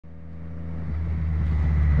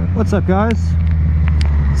What's up, guys?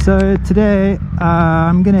 So today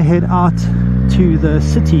I'm gonna head out to the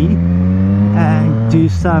city and do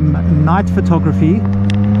some night photography.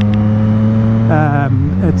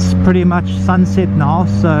 It's pretty much sunset now,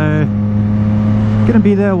 so gonna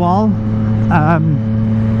be there a while.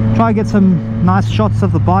 Try and get some nice shots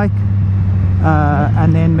of the bike,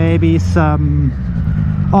 and then maybe some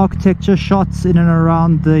architecture shots in and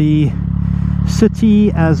around the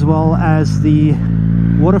city as well as the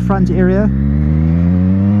waterfront area.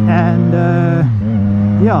 And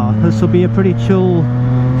yeah, this will be a pretty chill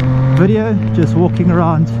video, just walking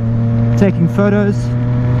around taking photos.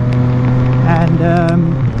 And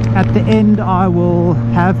at the end I will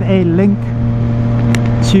have a link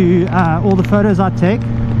to all the photos I take,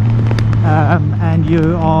 and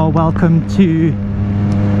you are welcome to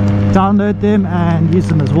download them and use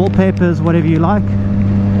them as wallpapers, whatever you like.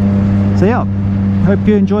 So yeah, hope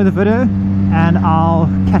you enjoy the video and I'll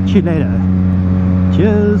catch you later.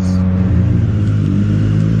 Cheers.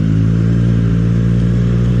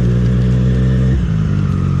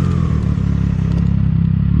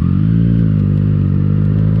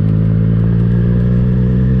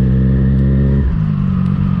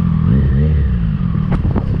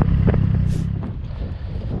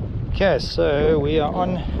 Okay, so we are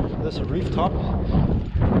on this rooftop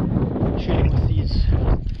shooting with these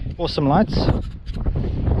awesome lights.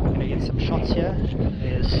 I'm gonna get some shots here.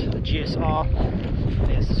 There's the GSR,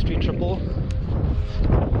 there's the Street Triple.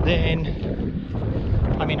 Then,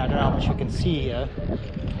 I mean, I don't know how much you can see here.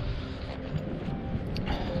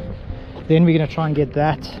 Then we're gonna try and get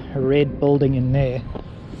that red building in there.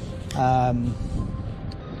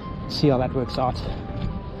 See how that works out.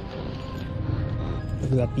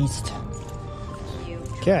 Look at that beast.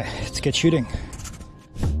 Okay, let's get shooting.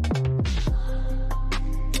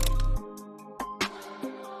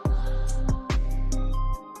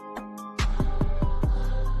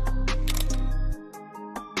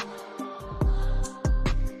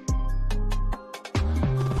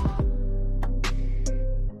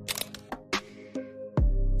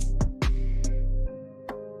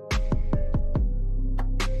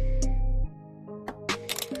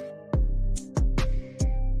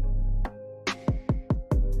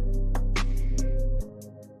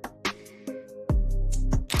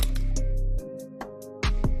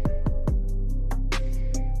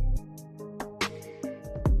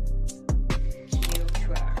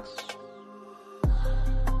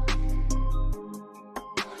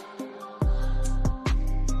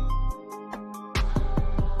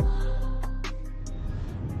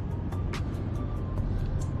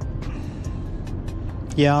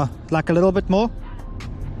 Yeah, like a little bit more.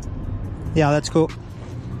 Yeah, that's cool.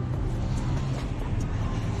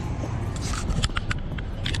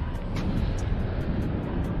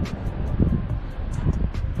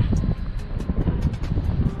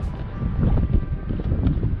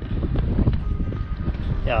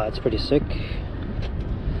 Yeah, it's pretty sick.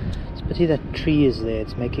 It's a pity that tree is there.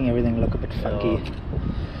 It's making everything look a bit funky.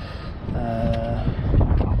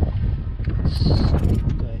 Let's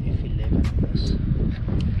go F11 on this.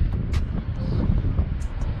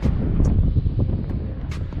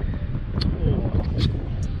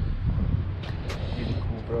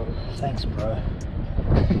 Thanks, bro.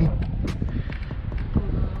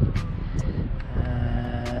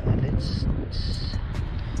 Let's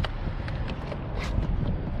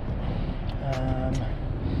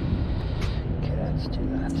okay, let's do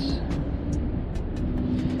that.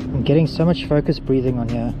 I'm getting so much focus breathing on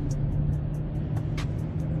here.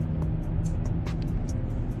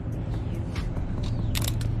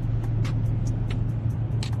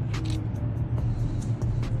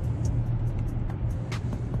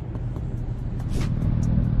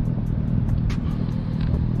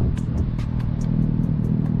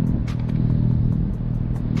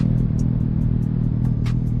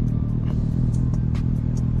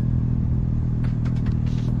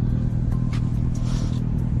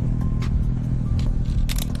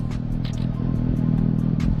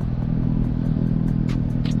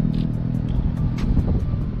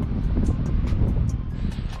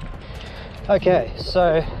 Okay,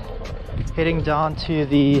 so heading down to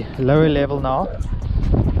the lower level now.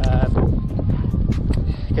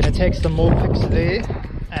 Gonna take some more pics there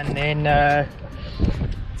and then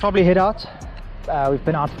probably head out. We've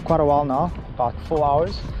been out for quite a while now, about 4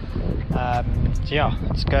 hours. So yeah,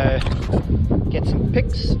 let's go get some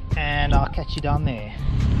pics and I'll catch you down there.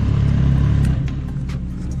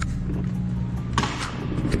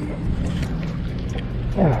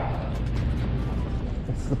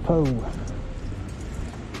 It's the pole.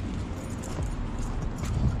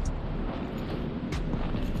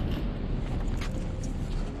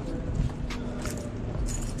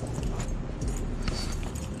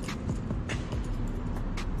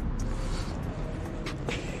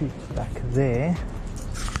 there.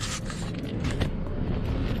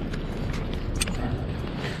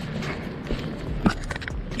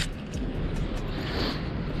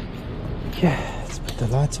 Okay, let's put the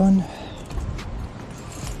lights on.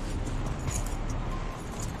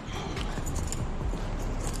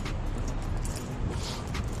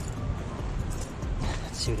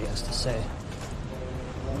 Let's see what he has to say.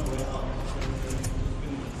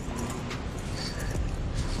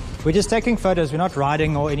 We're just taking photos, we're not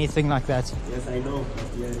riding or anything like that. Yes, I know.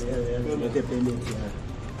 Yeah. Get a permit, yeah.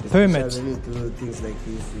 Permit? When you do things like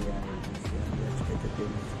this, let's get a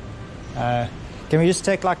permit. Can we just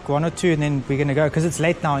take like one or two and then we're gonna go? Because it's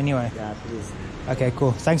late now anyway. Yeah, please. Okay,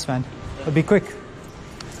 cool. Thanks, man. It'll be quick.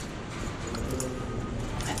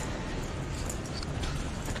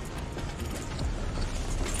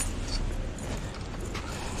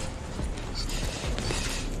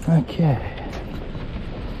 Okay.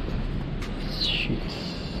 Shoot.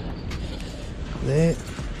 There.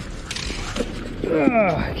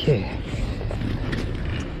 Okay.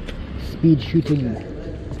 Speed shooting.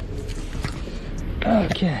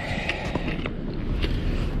 Okay.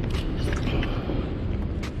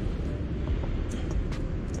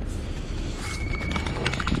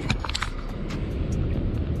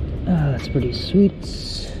 That's pretty sweet.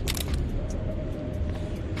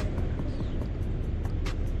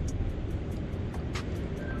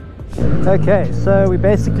 Okay, so we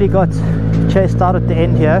basically got chased out at the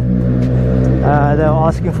end here. They were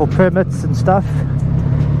asking for permits and stuff,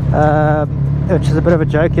 which is a bit of a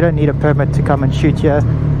joke. You don't need a permit to come and shoot here.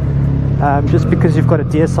 Just because you've got a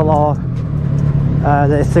DSLR,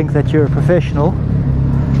 they think that you're a professional.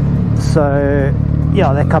 So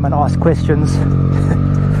yeah, they come and ask questions.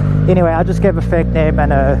 Anyway, I just gave a fake name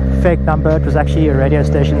and a fake number. It was actually a radio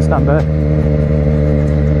station's number.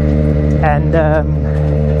 And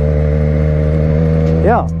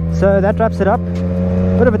yeah, so that wraps it up.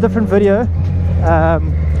 Bit of a different video.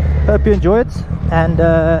 Hope you enjoy it. And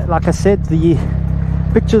like I said, the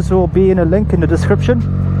pictures will be in a link in the description.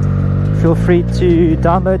 Feel free to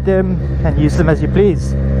download them and use them as you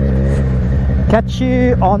please. Catch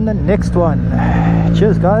you on the next one.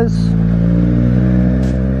 Cheers, guys.